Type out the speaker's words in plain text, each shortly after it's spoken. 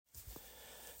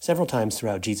Several times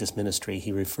throughout Jesus' ministry,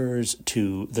 he refers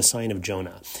to the sign of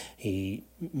Jonah. He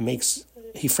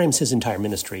frames his entire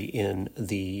ministry in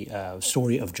the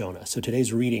story of Jonah. So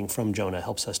today's reading from Jonah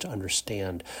helps us to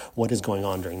understand what is going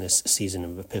on during this season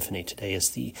of Epiphany. Today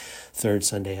is the third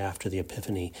Sunday after the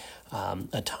Epiphany,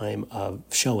 a time of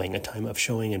showing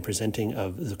and presenting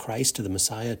of the Christ, the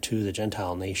Messiah, to the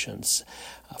Gentile nations.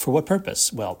 For what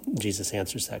purpose? Well, Jesus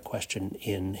answers that question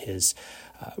in his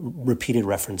repeated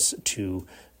reference to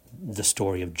the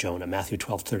story of Jonah. Matthew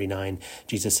 12:39,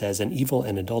 Jesus says, "An evil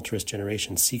and adulterous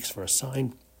generation seeks for a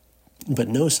sign, but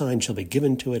no sign shall be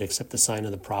given to it except the sign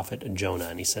of the prophet Jonah."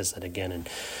 And he says that again in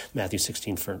Matthew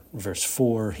 16, verse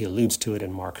 4. He alludes to it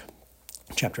in Mark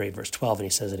chapter 8, verse 12, and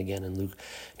he says it again in Luke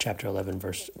chapter 11,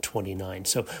 verse 29.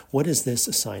 So what is this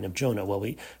sign of Jonah? Well,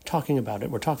 we're talking about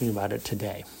it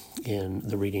today in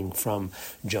the reading from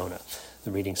Jonah,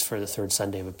 the readings for the third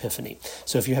Sunday of Epiphany.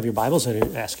 So if you have your Bibles, I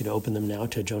ask you to open them now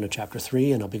to Jonah chapter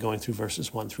 3, and I'll be going through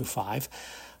verses 1 through 5.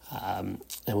 And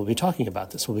we'll be talking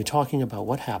about this. We'll be talking about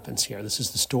what happens here. This is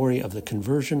the story of the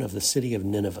conversion of the city of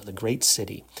Nineveh, the great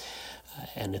city.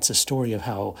 And it's a story of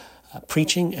how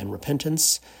preaching and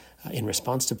repentance in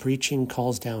response to preaching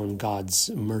calls down God's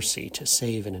mercy to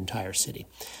save an entire city.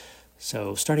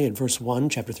 So starting at verse 1,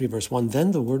 chapter 3, verse 1,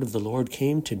 "Then the word of the Lord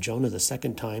came to Jonah the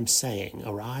second time, saying,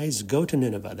 Arise, go to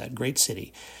Nineveh, that great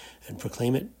city, and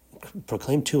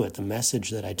proclaim to it the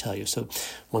message that I tell you." So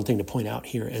one thing to point out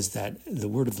here is that the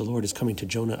word of the Lord is coming to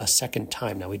Jonah a second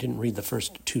time. Now, we didn't read the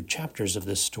first two chapters of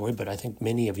this story, but I think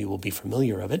many of you will be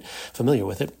familiar with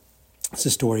it. It's a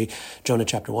story. Jonah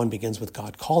chapter 1 begins with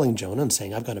God calling Jonah and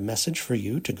saying, "I've got a message for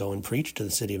you to go and preach to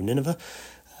the city of Nineveh."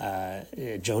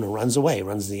 Jonah runs away,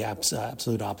 runs the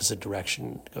absolute opposite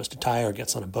direction, goes to Tyre,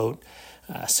 gets on a boat,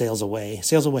 sails away,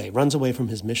 runs away from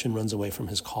his mission, runs away from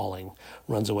his calling,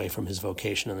 runs away from his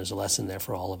vocation. And there's a lesson there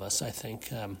for all of us, I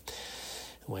think.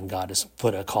 When God has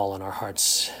put a call on our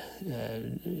hearts,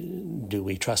 do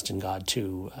we trust in God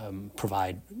to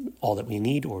provide all that we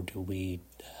need, or do we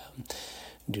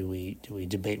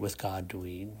debate with God? Do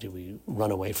we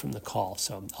run away from the call?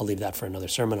 So I'll leave that for another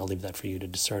sermon. I'll leave that for you to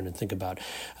discern and think about.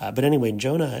 But anyway,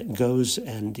 Jonah goes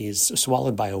and is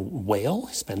swallowed by a whale.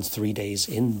 He spends 3 days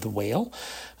in the whale,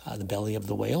 the belly of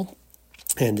the whale,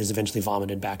 and is eventually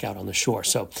vomited back out on the shore.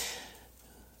 So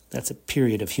that's a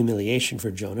period of humiliation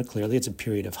for Jonah. Clearly, it's a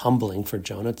period of humbling for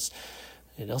Jonah.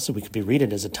 We could read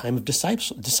it as a time of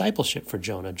discipleship for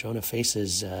Jonah. Jonah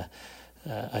faces a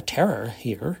terror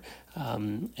here,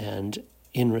 and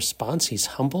in response, he's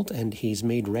humbled and he's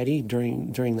made ready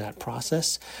during that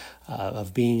process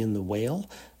of being in the whale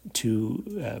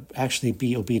to actually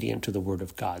be obedient to the word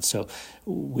of God. So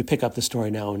we pick up the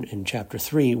story now in chapter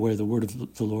 3, where the word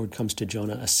of the Lord comes to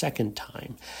Jonah a second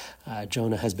time.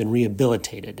 Jonah has been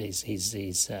rehabilitated.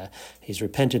 He's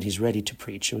repented. He's ready to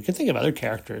preach. And we can think of other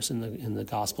characters in the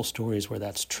gospel stories where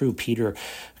that's true. Peter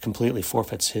completely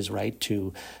forfeits his right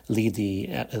to lead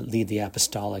the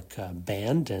apostolic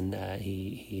band, and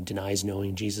he denies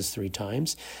knowing Jesus 3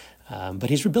 times. But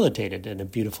he's rehabilitated in a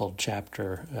beautiful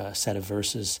chapter, set of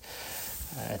verses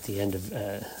at the end of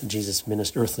Jesus'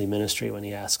 earthly ministry, when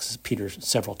he asks Peter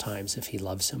several times if he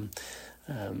loves him.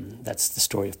 That's the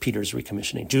story of Peter's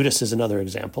recommissioning. Judas is another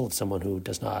example of someone who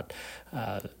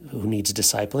who needs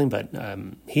discipling, but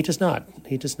he does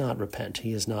not repent.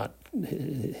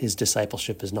 His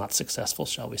discipleship is not successful,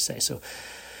 shall we say. So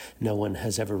no one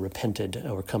has ever repented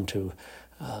or come to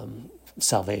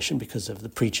salvation because of the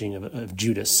preaching of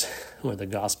Judas, or the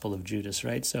gospel of Judas,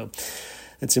 right? So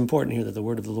it's important here that the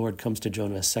word of the Lord comes to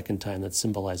Jonah a second time. That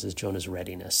symbolizes Jonah's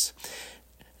readiness,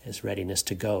 his readiness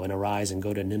to go and arise and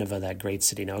go to Nineveh, that great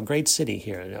city. Now, a great city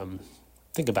here,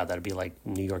 think about that. It'd be like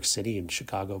New York City and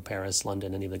Chicago, Paris,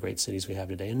 London, any of the great cities we have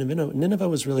today. And Nineveh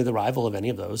was really the rival of any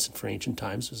of those for ancient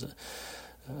times. It was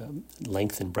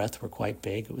length and breadth were quite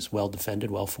big. It was well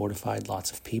defended, well fortified,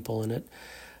 lots of people in it.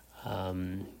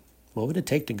 What would it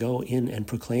take to go in and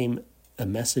proclaim a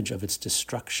message of its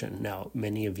destruction? Now,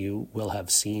 many of you will have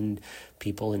seen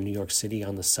people in New York City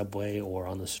on the subway or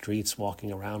on the streets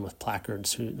walking around with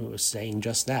placards who are saying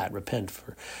just that: repent,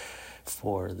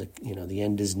 for the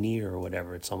end is near, or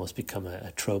whatever. It's almost become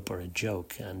a trope or a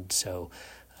joke. And so,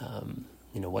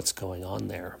 what's going on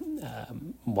there?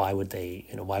 Why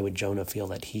would Jonah feel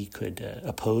that he could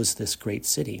oppose this great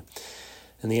city?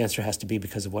 And the answer has to be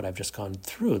because of what I've just gone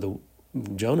through.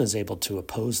 Jonah is able to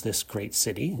oppose this great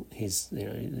city. He's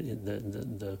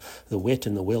the wit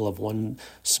and the will of one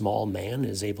small man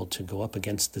is able to go up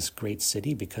against this great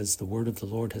city because the word of the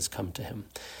Lord has come to him,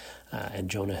 and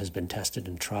Jonah has been tested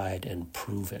and tried and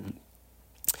proven.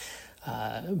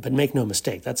 But make no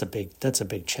mistake, that's a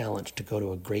big challenge to go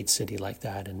to a great city like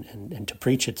that and to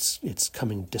preach its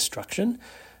coming destruction,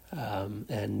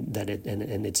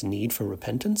 and its need for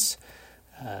repentance.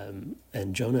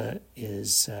 And Jonah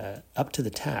is up to the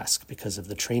task because of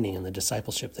the training and the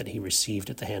discipleship that he received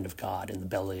at the hand of God in the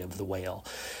belly of the whale.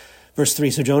 Verse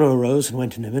 3, so Jonah arose and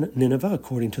went to Nineveh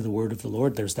according to the word of the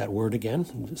Lord. There's that word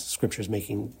again. Scripture is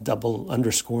making double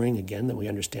underscoring again that we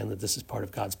understand that this is part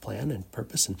of God's plan and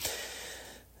purpose. And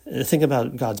the thing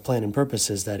about God's plan and purpose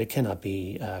is that it cannot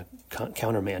be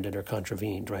countermanded or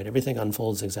contravened, right? Everything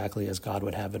unfolds exactly as God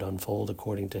would have it unfold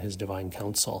according to his divine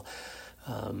counsel.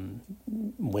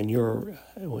 When you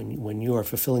are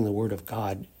fulfilling the word of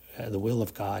God, the will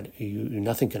of God,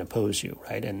 nothing can oppose you,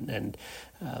 right? And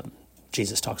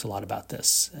Jesus talks a lot about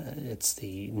this. It's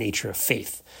the nature of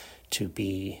faith to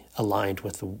be aligned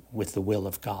with the will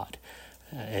of God,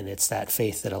 and it's that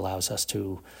faith that allows us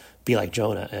to be like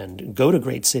Jonah and go to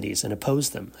great cities and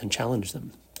oppose them and challenge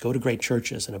them. Go to great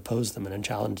churches and oppose them and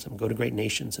challenge them. Go to great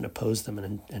nations and oppose them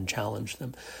and challenge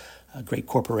them. Great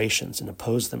corporations and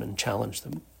oppose them and challenge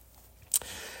them.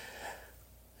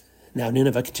 Now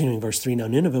Nineveh, continuing verse 3, now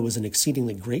Nineveh was an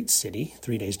exceedingly great city,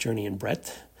 3 days' journey in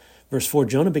breadth. Verse 4,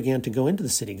 Jonah began to go into the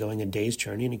city, going a day's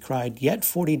journey, and he cried, yet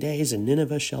 40 days, and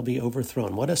Nineveh shall be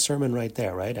overthrown. What a sermon right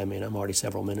there, right? I mean, I'm already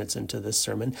several minutes into this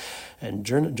sermon, and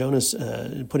Jonah's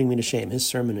putting me to shame. His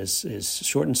sermon is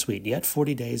short and sweet. Yet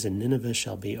 40 days, and Nineveh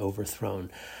shall be overthrown.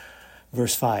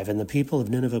 Verse 5, and the people of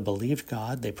Nineveh believed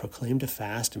God. They proclaimed a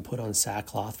fast and put on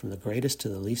sackcloth from the greatest to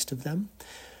the least of them.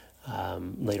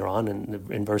 Later on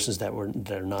in verses that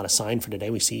are not assigned for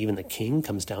today, we see even the king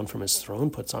comes down from his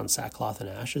throne, puts on sackcloth and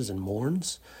ashes and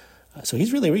mourns. So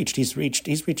he's really reached. He's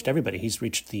reached everybody. He's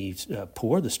reached the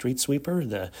poor, the street sweeper,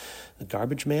 the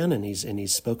garbage man, and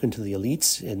he's spoken to the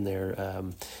elites in their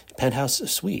penthouse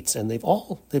suites, and they've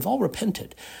all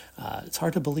repented. It's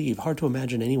hard to believe, hard to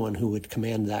imagine anyone who would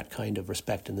command that kind of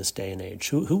respect in this day and age.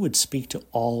 Who would speak to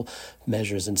all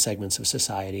measures and segments of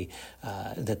society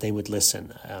that they would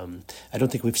listen? I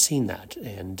don't think we've seen that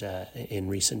in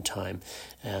recent time.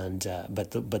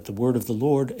 But the word of the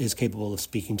Lord is capable of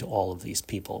speaking to all of these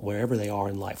people, wherever they are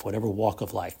in life, whatever walk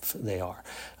of life they are,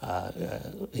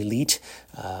 elite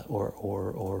or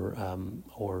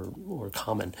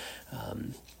common.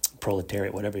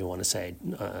 Proletariat, whatever you want to say,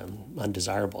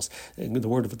 undesirables. The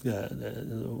word of,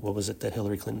 what was it that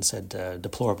Hillary Clinton said?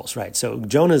 Deplorables, right. So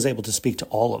Jonah is able to speak to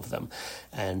all of them,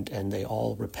 and they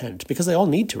all repent, because they all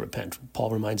need to repent. Paul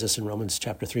reminds us in Romans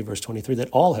chapter 3, verse 23, that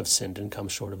all have sinned and come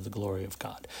short of the glory of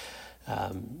God.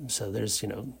 So there's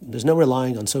no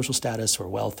relying on social status or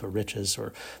wealth or riches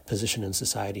or position in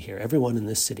society here. Everyone in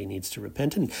this city needs to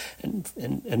repent,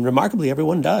 and remarkably,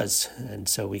 everyone does. And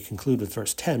so we conclude with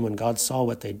verse 10, when God saw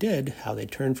what they did, how they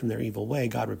turned from their evil way,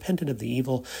 God repented of the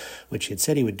evil which he had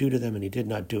said he would do to them, and he did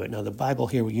not do it. Now, the Bible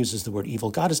here uses the word evil.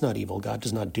 God is not evil. God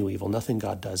does not do evil. Nothing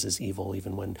God does is evil,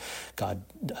 even when God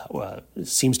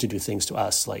seems to do things to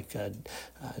us, like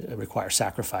require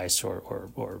sacrifice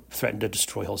or threaten to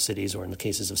destroy whole cities, or in the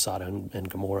cases of Sodom and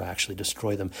Gomorrah, actually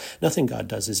destroy them. Nothing God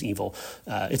does is evil.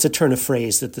 It's a turn of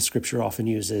phrase that the Scripture often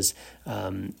uses.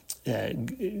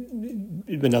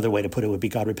 Another way to put it would be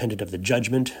God repented of the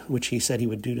judgment which he said he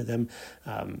would do to them.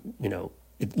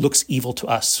 It looks evil to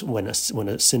us when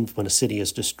a city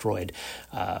is destroyed.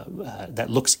 That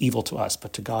looks evil to us,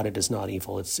 but to God it is not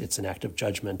evil. It's an act of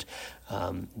judgment.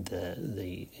 I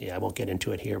won't get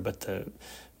into it here, but the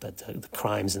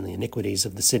crimes and the iniquities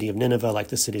of the city of Nineveh, like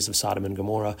the cities of Sodom and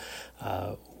Gomorrah,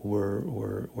 were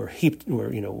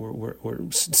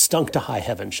stunk to high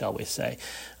heaven, shall we say?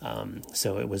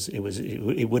 So it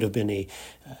would have been a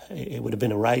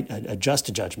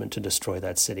just judgment to destroy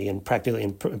that city, and practically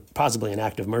and possibly an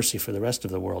act of mercy for the rest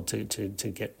of the world to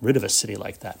get rid of a city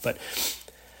like that. But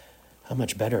how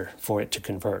much better for it to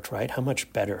convert, right? How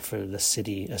much better for the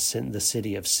city of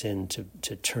sin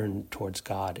to turn towards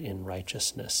God in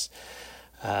righteousness.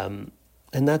 And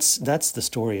that's the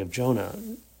story of Jonah.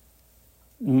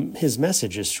 His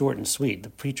message is short and sweet. The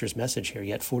preacher's message here,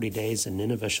 yet 40 days and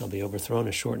Nineveh shall be overthrown,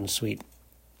 is short and sweet.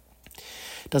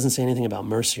 It doesn't say anything about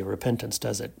mercy or repentance,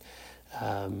 does it?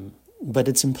 But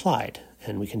it's implied,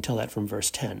 and we can tell that from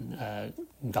verse 10.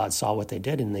 God saw what they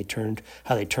did, and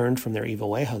how they turned from their evil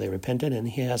way, how they repented, and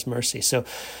he has mercy. So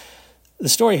the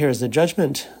story here is that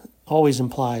judgment always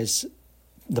implies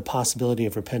the possibility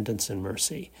of repentance and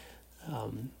mercy.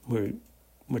 We're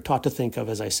taught to think of,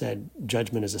 as I said,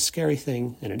 judgment as a scary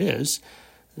thing, and it is.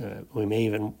 We may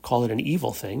even call it an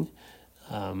evil thing.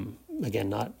 Again,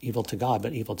 not evil to God,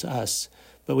 but evil to us.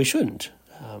 But we shouldn't.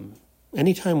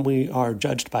 Anytime we are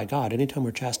judged by God, anytime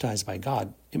we're chastised by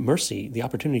God, mercy, the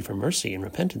opportunity for mercy and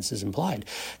repentance is implied.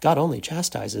 God only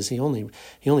chastises. He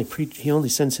only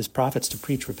sends his prophets to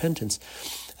preach repentance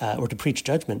or to preach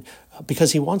judgment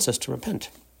because he wants us to repent.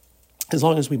 As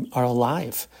long as we are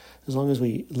alive, as long as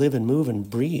we live and move and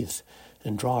breathe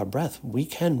and draw our breath, we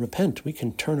can repent. We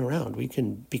can turn around. We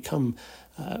can become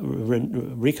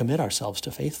recommit ourselves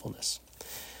to faithfulness.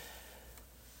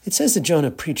 It says that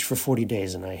Jonah preached for 40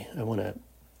 days, and I want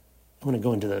to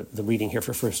go into the reading here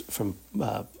from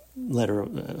letter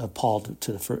of Paul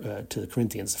to the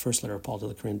Corinthians, the first letter of Paul to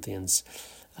the Corinthians.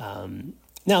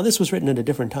 Now, this was written at a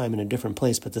different time in a different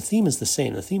place, but the theme is the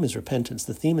same. The theme is repentance.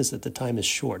 The theme is that the time is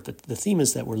short. The theme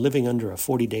is that we're living under a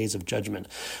 40 days of judgment.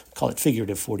 We call it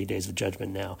figurative 40 days of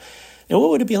judgment now. And what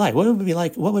would it be like? What would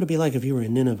it be like if you were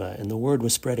in Nineveh and the word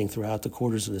was spreading throughout the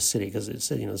quarters of the city? Because it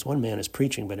said, this one man is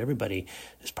preaching, but everybody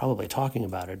is probably talking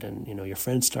about it. And, your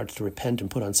friend starts to repent and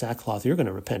put on sackcloth. You're going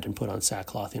to repent and put on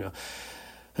sackcloth,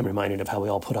 I'm reminded of how we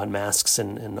all put on masks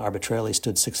and arbitrarily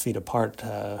stood 6 feet apart,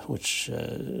 which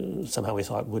somehow we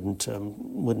thought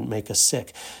wouldn't make us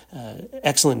sick.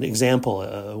 Excellent example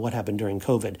of what happened during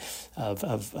COVID,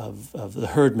 of the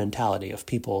herd mentality of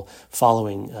people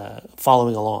following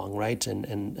along, right?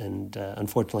 And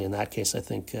unfortunately, in that case, I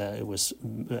think it was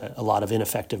a lot of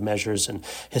ineffective measures and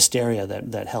hysteria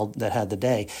that had the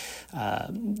day,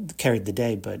 carried the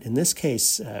day. But in this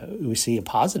case, we see a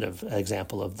positive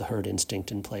example of the herd instinct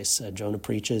in place. Jonah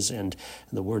preaches, and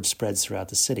the word spreads throughout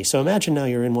the city. So imagine now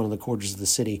you're in one of the quarters of the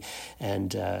city,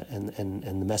 and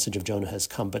the message of Jonah has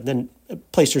come. But then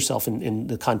place yourself in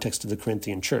the context of the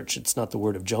Corinthian church. It's not the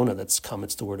word of Jonah that's come;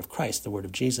 it's the word of Christ, the word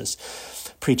of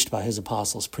Jesus, preached by his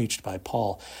apostles, preached by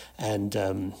Paul, and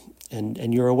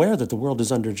you're aware that the world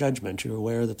is under judgment. You're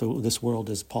aware that this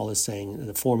world, as Paul is saying,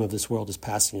 the form of this world is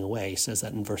passing away. He says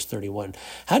that in verse 31.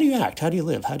 How do you act? How do you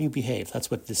live? How do you behave?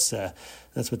 That's what this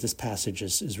passage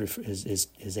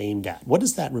is aimed at. What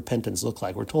does that repentance look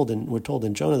like? We're told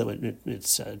in Jonah that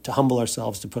it's to humble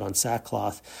ourselves, to put on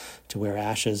sackcloth, to wear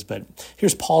ashes. But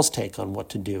here's Paul's take on what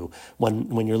to do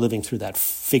when you're living through that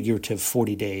figurative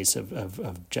 40 days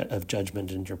of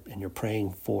judgment, and you're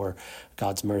praying for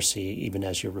God's mercy even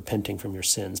as you're repenting from your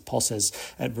sins. Paul says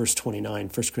at verse 29,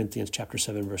 1 Corinthians chapter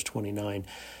 7, verse 29,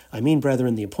 I mean,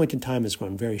 brethren, the appointed time has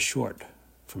grown very short.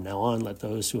 From now on, let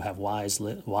those who have wives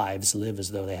live as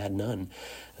though they had none,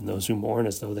 and those who mourn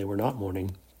as though they were not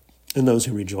mourning, and those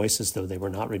who rejoice as though they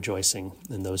were not rejoicing,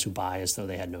 and those who buy as though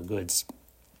they had no goods,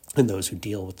 and those who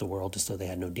deal with the world as though they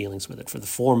had no dealings with it. For the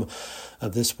form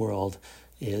of this world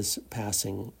is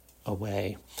passing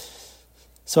away.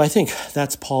 So I think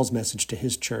that's Paul's message to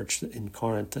his church in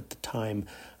Corinth at the time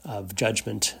of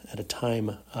judgment, at a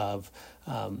time of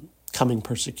coming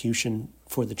persecution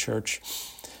for the church.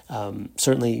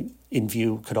 Certainly in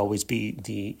view could always be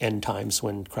the end times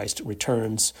when Christ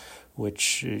returns,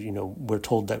 which we're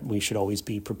told that we should always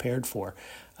be prepared for.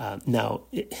 Now,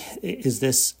 is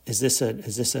this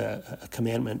a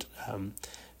commandment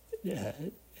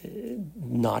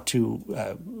not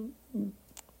to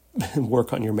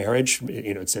work on your marriage?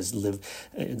 It says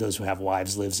those who have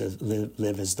wives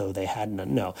live as though they had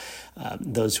none. No.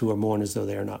 Those who are mourn as though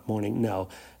they are not mourning. No.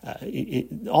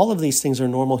 All of these things are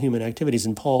normal human activities,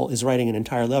 and Paul is writing an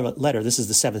entire letter. This is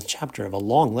the 7th chapter of a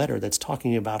long letter that's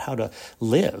talking about how to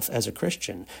live as a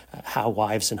Christian, how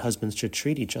wives and husbands should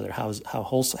treat each other, how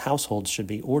households should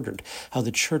be ordered, how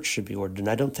the church should be ordered. And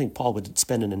I don't think Paul would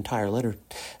spend an entire letter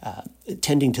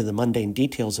tending to the mundane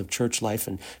details of church life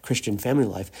and Christian family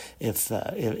life if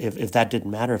that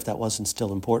didn't matter, if that wasn't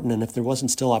still important, and if there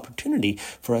wasn't still opportunity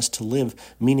for us to live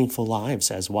meaningful lives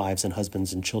as wives and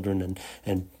husbands and children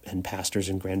and pastors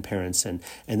and grandparents, and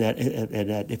that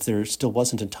if there still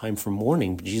wasn't a time for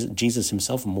mourning. Jesus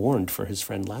himself mourned for his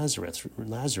friend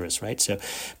Lazarus, right? So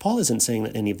Paul isn't saying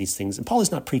that any of these things, and Paul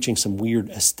is not preaching some weird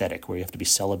aesthetic where you have to be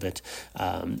celibate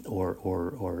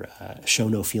or show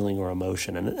no feeling or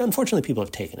emotion. And unfortunately, people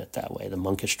have taken it that way. The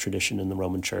monkish tradition in the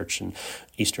Roman Church and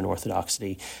Eastern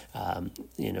Orthodoxy,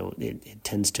 it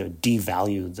tends to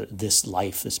devalue this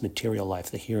life, this material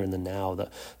life, the here and the now,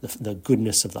 the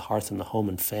goodness of the hearth and the home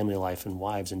and family life and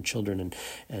wives and children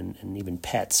and even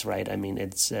pets, right? I mean,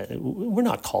 it's we're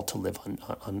not called to live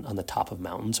on the top of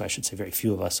mountains, or I should say very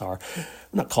few of us are. We're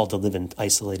not called to live in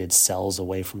isolated cells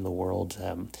away from the world,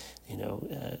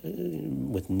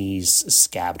 with knees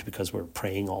scabbed because we're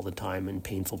praying all the time in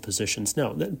painful positions.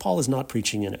 No, Paul is not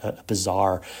preaching a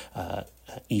bizarre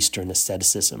Eastern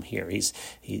asceticism here. He's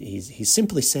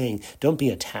simply saying, don't be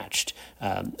attached,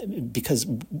 because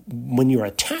when you're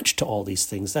attached to all these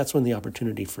things, that's when the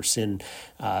opportunity for sin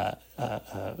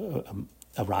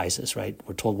arises, right?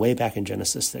 We're told way back in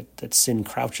Genesis that sin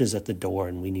crouches at the door,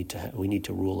 and we need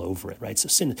to rule over it, right? So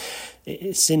sin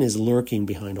is lurking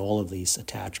behind all of these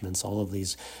attachments, all of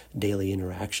these daily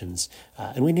interactions,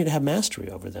 and we need to have mastery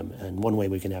over them. And one way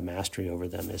we can have mastery over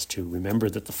them is to remember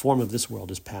that the form of this world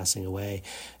is passing away,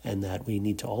 and that we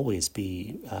need to always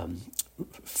be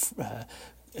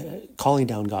calling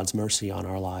down God's mercy on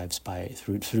our lives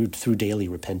through daily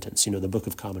repentance. The Book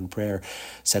of Common Prayer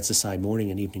sets aside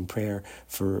morning and evening prayer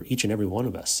for each and every one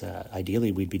of us.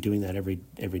 Ideally, we'd be doing that every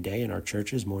day in our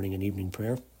churches, morning and evening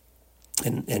prayer.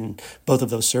 And both of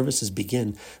those services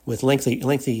begin with lengthy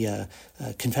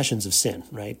confessions of sin,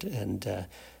 right? And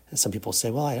some people say,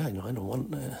 well, I don't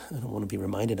want to be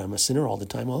reminded I'm a sinner all the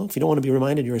time. Well, if you don't want to be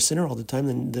reminded you're a sinner all the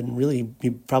time, then really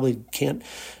you probably can't,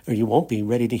 or you won't be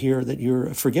ready to hear that you're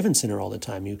a forgiven sinner all the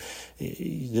time. The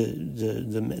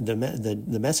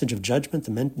message of judgment,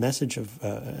 the message of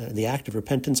the act of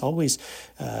repentance always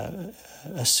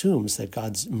assumes that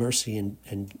God's mercy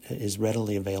and is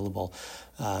readily available,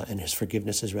 and His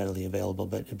forgiveness is readily available.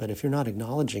 But if you're not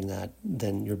acknowledging that,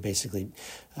 then you're basically,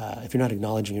 if you're not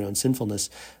acknowledging your own sinfulness,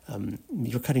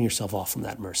 you're cutting yourself off from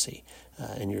that mercy,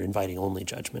 and you're inviting only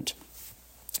judgment.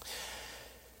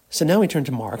 So now we turn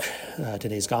to Mark,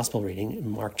 today's gospel reading,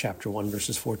 Mark chapter 1,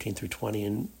 verses 14 through 20,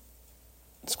 and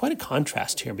it's quite a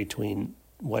contrast here between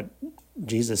what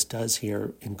Jesus does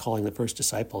here in calling the first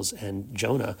disciples and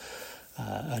Jonah,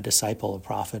 a disciple, a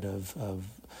prophet of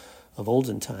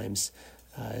olden times.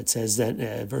 It says that,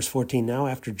 verse 14, now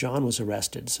after John was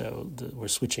arrested, so we're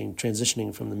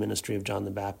transitioning from the ministry of John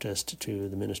the Baptist to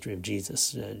the ministry of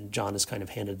Jesus. John has kind of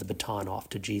handed the baton off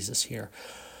to Jesus here.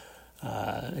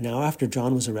 Now after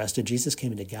John was arrested, Jesus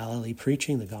came into Galilee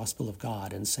preaching the gospel of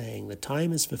God and saying, the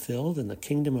time is fulfilled and the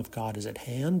kingdom of God is at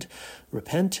hand.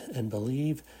 Repent and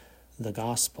believe the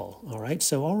gospel. All right,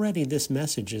 so already this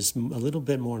message is a little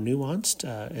bit more nuanced.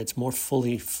 It's more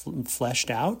fully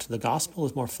fleshed out. The gospel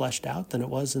is more fleshed out than it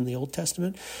was in the Old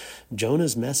Testament.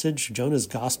 Jonah's message, Jonah's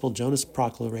gospel, Jonah's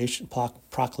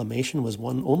proclamation was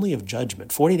one only of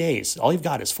judgment. 40 days. All you've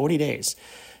got is 40 days.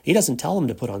 He doesn't tell them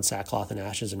to put on sackcloth and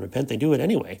ashes and repent. They do it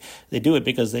anyway. They do it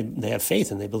because they have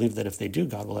faith and they believe that if they do,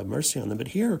 God will have mercy on them. But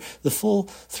here, the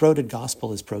full-throated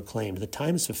gospel is proclaimed. The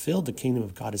time is fulfilled. The kingdom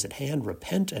of God is at hand.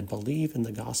 Repent and believe in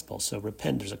the gospel. So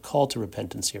repent. There's a call to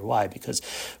repentance here. Why? Because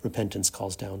repentance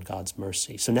calls down God's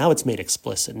mercy. So now it's made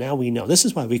explicit. Now we know. This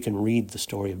is why we can read the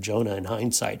story of Jonah in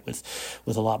hindsight with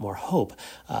a lot more hope,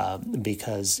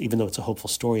 because even though it's a hopeful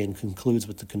story and concludes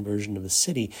with the conversion of the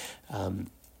city,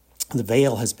 the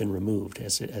veil has been removed,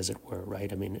 as it were,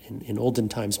 right? I mean, in olden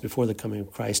times, before the coming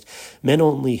of Christ, men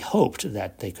only hoped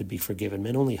that they could be forgiven.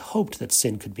 Men only hoped that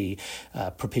sin could be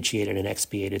propitiated and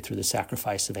expiated through the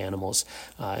sacrifice of animals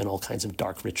and all kinds of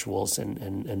dark rituals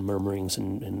and murmurings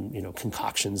and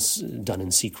concoctions done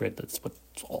in secret. That's what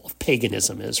all of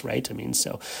paganism is, right? I mean,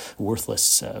 so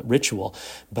worthless ritual.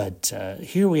 But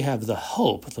here we have the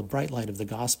hope, the bright light of the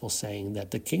gospel saying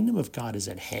that the kingdom of God is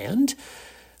at hand,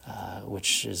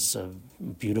 which is a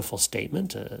beautiful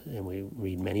statement, and we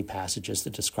read many passages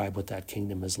that describe what that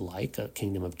kingdom is like: a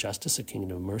kingdom of justice, a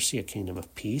kingdom of mercy, a kingdom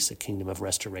of peace, a kingdom of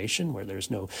restoration, where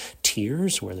there's no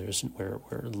tears, where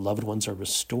loved ones are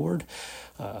restored,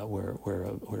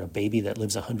 where a baby that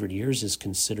lives 100 years is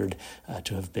considered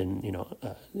to have been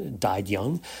died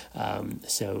young.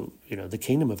 So the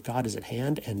kingdom of God is at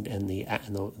hand, and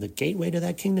the gateway to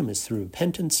that kingdom is through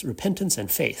repentance and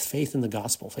faith in the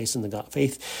gospel, faith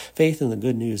in the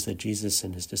good news that Jesus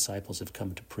and his disciples have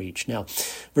come to preach. Now,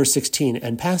 verse 16,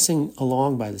 and passing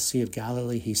along by the Sea of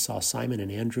Galilee, he saw Simon and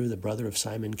Andrew, the brother of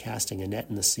Simon, casting a net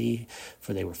in the sea,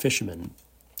 for they were fishermen.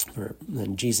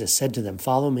 And Jesus said to them,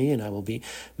 follow me, and I will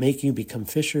make you become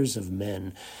fishers of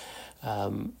men.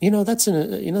 That's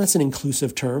an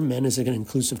inclusive term. Men is an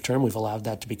inclusive term. We've allowed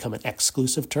that to become an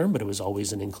exclusive term, but it was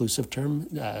always an inclusive term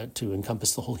to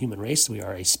encompass the whole human race. We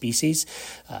are a species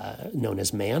known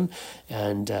as man,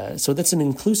 and so that's an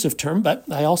inclusive term. But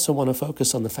I also want to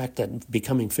focus on the fact that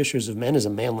becoming fishers of men is a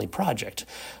manly project.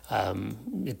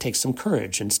 It takes some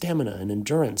courage and stamina and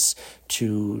endurance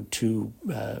to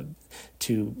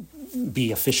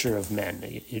be a fisher of men.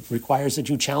 It requires that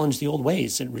you challenge the old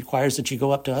ways. It requires that you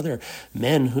go up to other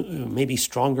men who may be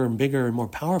stronger and bigger and more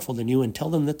powerful than you and tell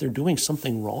them that they're doing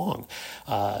something wrong.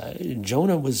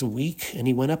 Jonah was weak and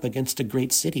he went up against a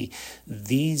great city.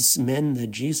 These men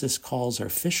that Jesus calls are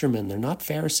fishermen. They're not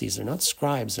Pharisees. They're not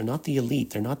scribes. They're not the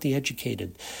elite. They're not the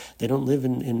educated. They don't live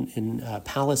in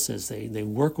palaces. They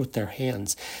work with their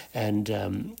hands, and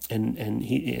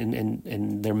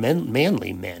they're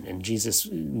manly men. And Jesus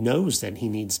knows that he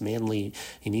needs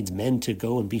men to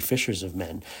go and be fishers of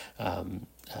men.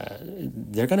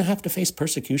 they're going to have to face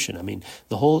persecution. I mean,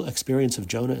 the whole experience of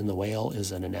Jonah and the whale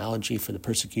is an analogy for the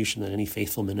persecution that any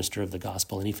faithful minister of the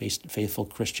gospel, any faithful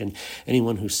Christian,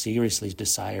 anyone who seriously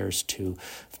desires to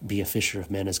be a fisher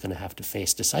of men is going to have to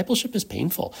face. Discipleship is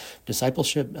painful.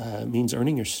 Discipleship means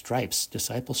earning your stripes.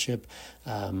 Discipleship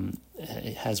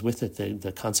it has with it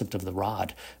the concept of the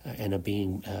rod and of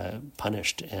being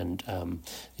punished and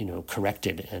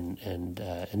corrected and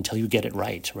until you get it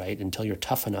right, until you're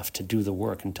tough enough to do the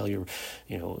work, until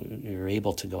you're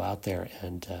able to go out there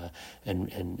and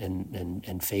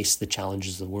face the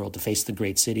challenges of the world, to face the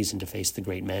great cities and to face the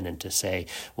great men, and to say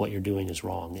what you're doing is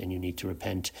wrong and you need to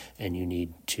repent and you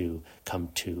need to come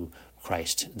to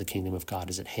Christ. The kingdom of God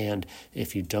is at hand.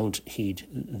 If you don't heed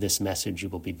this message, you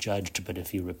will be judged, but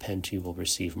if you repent, you will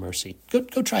receive mercy.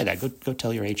 Go try that. Go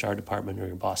tell your HR department or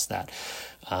your boss that.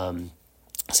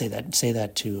 Say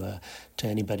that to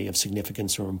anybody of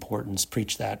significance or importance.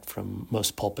 Preach that from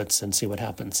most pulpits and see what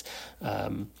happens.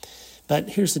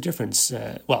 But here's the difference.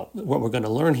 What we're going to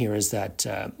learn here is that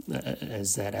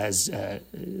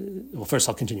first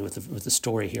I'll continue with the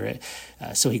story here.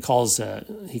 So he calls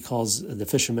the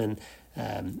fishermen,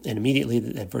 and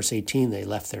immediately at verse 18 they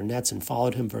left their nets and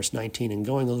followed him. Verse 19, and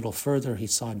going a little further, he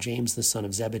saw James the son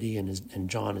of Zebedee and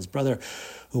John his brother,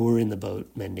 who were in the boat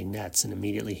mending nets. And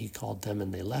immediately he called them,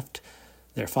 and they left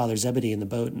their father Zebedee in the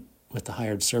boat with the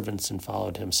hired servants and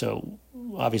followed him. So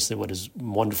obviously what is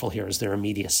wonderful here is their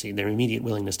immediacy, their immediate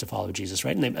willingness to follow Jesus,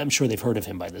 right? And I'm sure they've heard of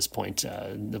him by this point.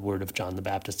 The word of John the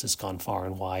Baptist has gone far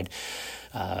and wide.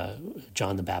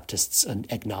 John the Baptist's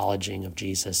acknowledging of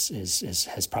Jesus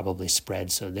has probably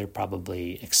spread, so they're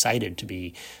probably excited to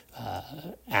be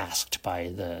asked by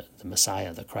the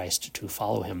Messiah, the Christ, to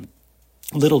follow him.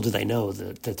 Little do they know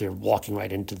that they're walking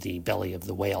right into the belly of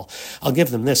the whale. I'll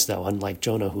give them this, though. Unlike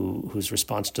Jonah, whose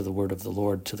response to the word of the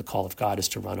Lord, to the call of God, is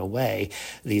to run away,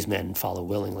 these men follow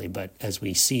willingly. But as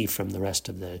we see from the rest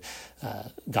of the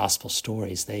gospel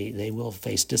stories, they will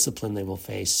face discipline, they will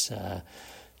face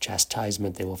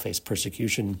chastisement, they will face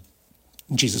persecution.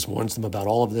 Jesus warns them about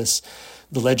all of this.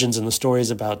 The legends and the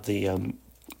stories about the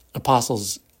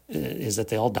apostles is that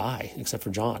they all die, except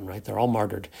for John, right? They're all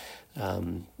martyred.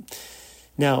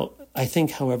 Now, I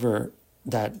think, however,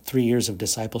 that 3 years of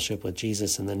discipleship with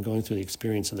Jesus and then going through the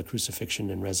experience of the crucifixion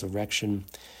and resurrection,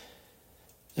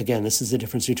 again, this is the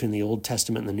difference between the Old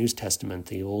Testament and the New Testament,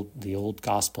 the old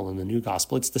gospel and the new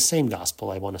gospel. It's the same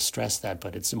gospel, I want to stress that,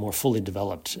 but it's more fully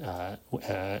developed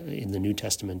in the New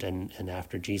Testament and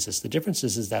after Jesus. The difference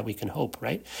is that we can hope,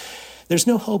 right? There's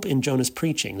no hope in Jonah's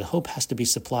preaching. The hope has to be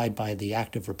supplied by the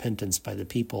act of repentance by the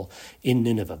people in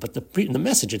Nineveh. But the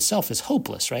message itself is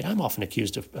hopeless, right? I'm often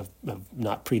accused of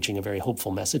not preaching a very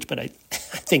hopeful message, but I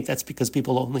think that's because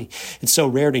it's so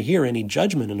rare to hear any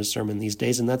judgment in a sermon these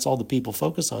days, and that's all the people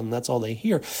focus on, and that's all they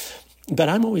hear. But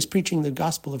I'm always preaching the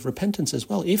gospel of repentance as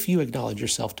well. If you acknowledge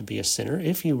yourself to be a sinner,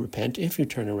 if you repent, if you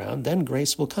turn around, then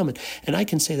grace will come. And I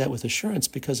can say that with assurance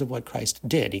because of what Christ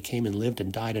did. He came and lived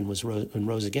and died and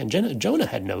rose again. Jonah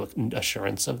had no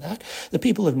assurance of that. The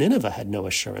people of Nineveh had no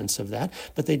assurance of that,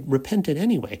 but they repented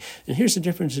anyway. And here's the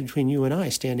difference between you and I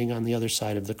standing on the other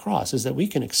side of the cross, is that we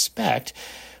can expect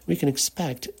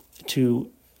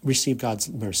to receive God's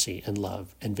mercy and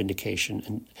love and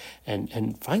vindication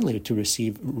and finally to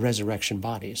receive resurrection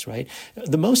bodies, right?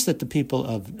 The most that the people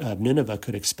of Nineveh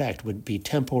could expect would be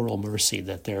temporal mercy,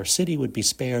 that their city would be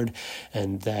spared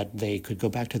and that they could go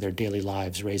back to their daily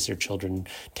lives, raise their children,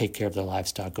 take care of their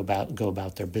livestock, go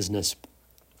about their business.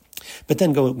 But then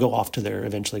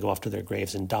eventually go off to their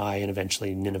graves and die, and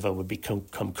eventually Nineveh would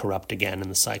become corrupt again,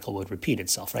 and the cycle would repeat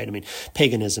itself, right? I mean,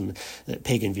 paganism, the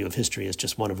pagan view of history is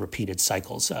just one of repeated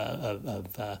cycles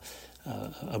of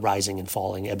rising and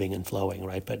falling, ebbing and flowing,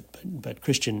 right? But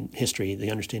Christian history,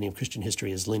 the understanding of Christian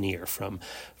history is linear from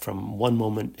one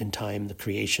moment in time, the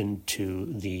creation, to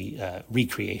the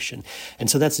recreation. And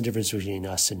so that's the difference between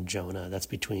us and Jonah. That's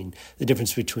the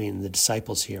difference between the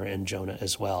disciples here and Jonah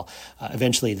as well.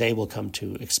 Eventually they will come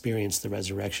to experience the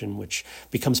resurrection, which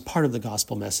becomes part of the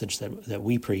gospel message that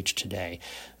we preach today.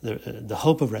 The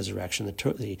hope of resurrection,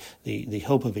 the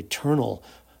hope of eternal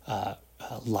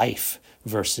life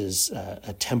versus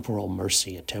a temporal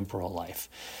mercy, a temporal life.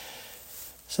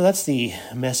 So that's the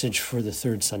message for the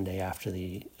third Sunday after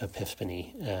the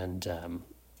Epiphany, and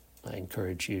I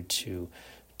encourage you to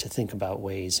think about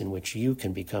ways in which you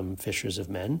can become fishers of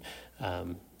men,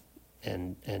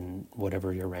 and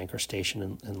whatever your rank or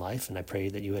station in life. And I pray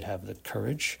that you would have the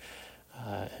courage,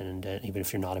 and even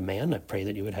if you're not a man, I pray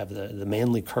that you would have the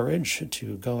manly courage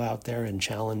to go out there and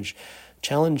challenge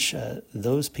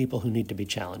those people who need to be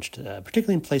challenged,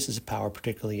 particularly in places of power,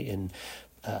 particularly in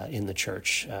in the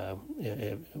church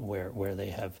where they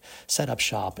have set up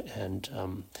shop and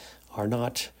are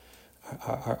not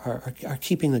are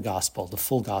keeping the gospel, the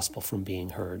full gospel, from being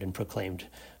heard and proclaimed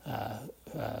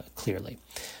clearly.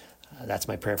 That's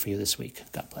my prayer for you this week.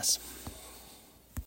 God bless.